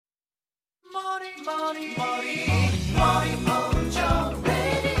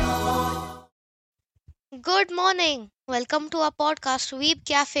Good morning. Welcome to our podcast Weeb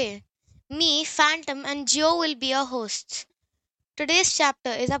Cafe. Me, Phantom and Gio will be your hosts. Today's chapter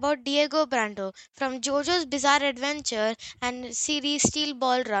is about Diego Brando from JoJo's Bizarre Adventure and series Steel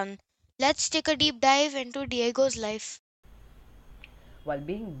Ball Run. Let's take a deep dive into Diego's life. While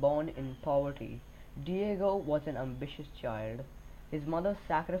being born in poverty, Diego was an ambitious child. His mother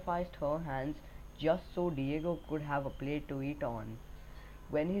sacrificed her hands just so Diego could have a plate to eat on.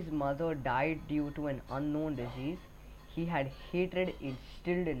 When his mother died due to an unknown disease, he had hatred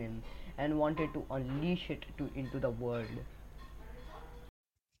instilled in him and wanted to unleash it into the world.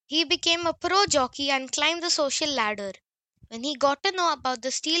 He became a pro jockey and climbed the social ladder. When he got to know about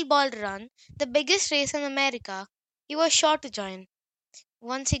the Steel Ball Run, the biggest race in America, he was sure to join.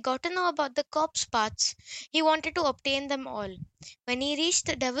 Once he got to know about the corpse parts, he wanted to obtain them all. When he reached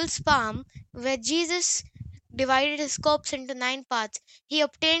the Devil's Palm, where Jesus divided his corpse into 9 parts, he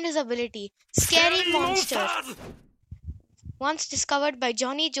obtained his ability, Scary Monster, once discovered by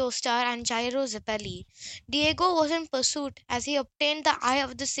Johnny Joestar and Jairo Zeppeli. Diego was in pursuit as he obtained the Eye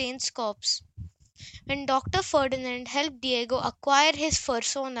of the Saint's corpse. When Dr. Ferdinand helped Diego acquire his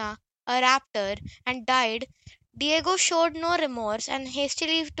fursona, a raptor, and died, Diego showed no remorse and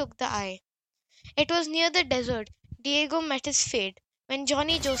hastily took the eye. It was near the desert Diego met his fate when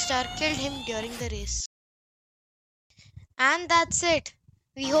Johnny Joestar killed him during the race. And that's it.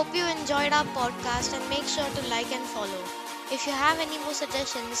 We hope you enjoyed our podcast and make sure to like and follow. If you have any more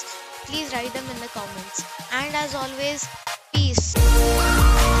suggestions, please write them in the comments. And as always, peace.